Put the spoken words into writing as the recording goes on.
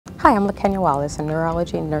Hi, I'm LaKenya Wallace, a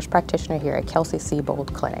neurology nurse practitioner here at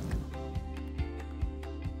Kelsey-Seybold Clinic.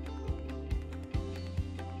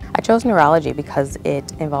 I chose neurology because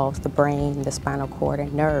it involves the brain, the spinal cord,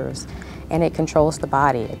 and nerves, and it controls the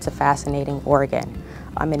body. It's a fascinating organ.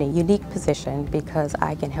 I'm in a unique position because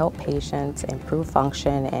I can help patients improve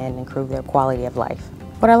function and improve their quality of life.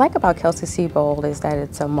 What I like about Kelsey-Seybold is that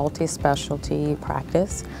it's a multi-specialty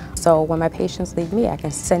practice. So when my patients leave me, I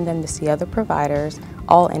can send them to see other providers,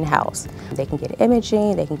 all in-house. They can get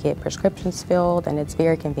imaging, they can get prescriptions filled, and it's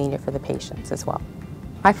very convenient for the patients as well.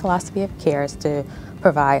 My philosophy of care is to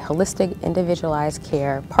provide holistic, individualized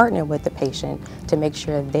care, partner with the patient to make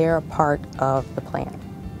sure they're a part of the plan.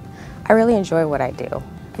 I really enjoy what I do.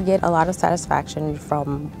 I get a lot of satisfaction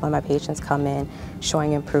from when my patients come in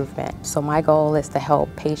showing improvement. So my goal is to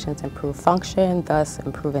help patients improve function, thus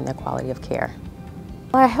improving their quality of care.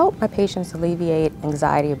 I help my patients alleviate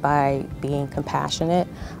anxiety by being compassionate,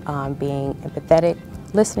 being empathetic,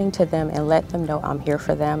 listening to them and let them know I'm here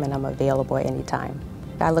for them and I'm available at any time.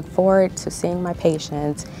 I look forward to seeing my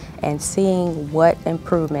patients and seeing what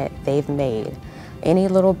improvement they've made. Any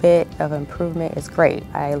little bit of improvement is great.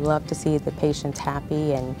 I love to see the patients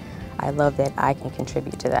happy, and I love that I can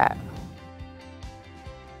contribute to that.